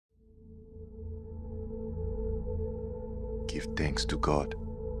give thanks to God.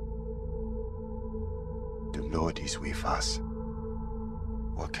 The Lord is with us.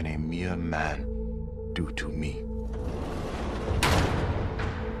 What can a mere man do to me?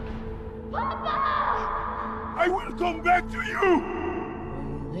 Papa! I will come back to you!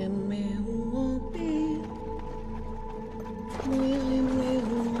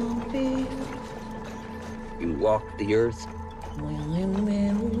 You walk the earth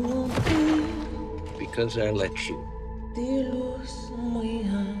because I let you.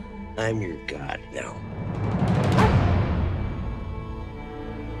 I'm your God now.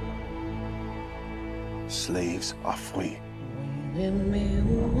 Slaves are free.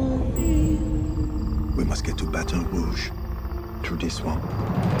 We must get to Baton Rouge through this swamp.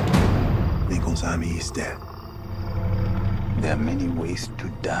 Lincoln's army is dead. There are many ways to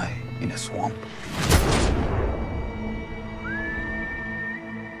die in a swamp.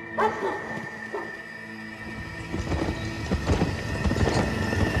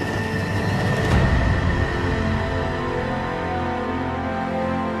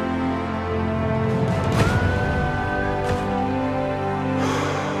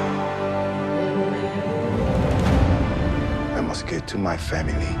 I must get to my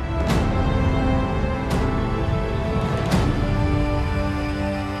family.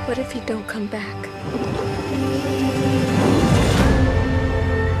 What if you don't come back?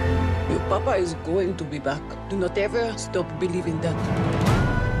 Your papa is going to be back. Do not ever stop believing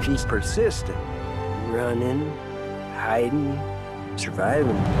that. She's persistent. Running, hiding,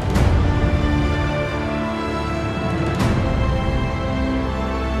 surviving.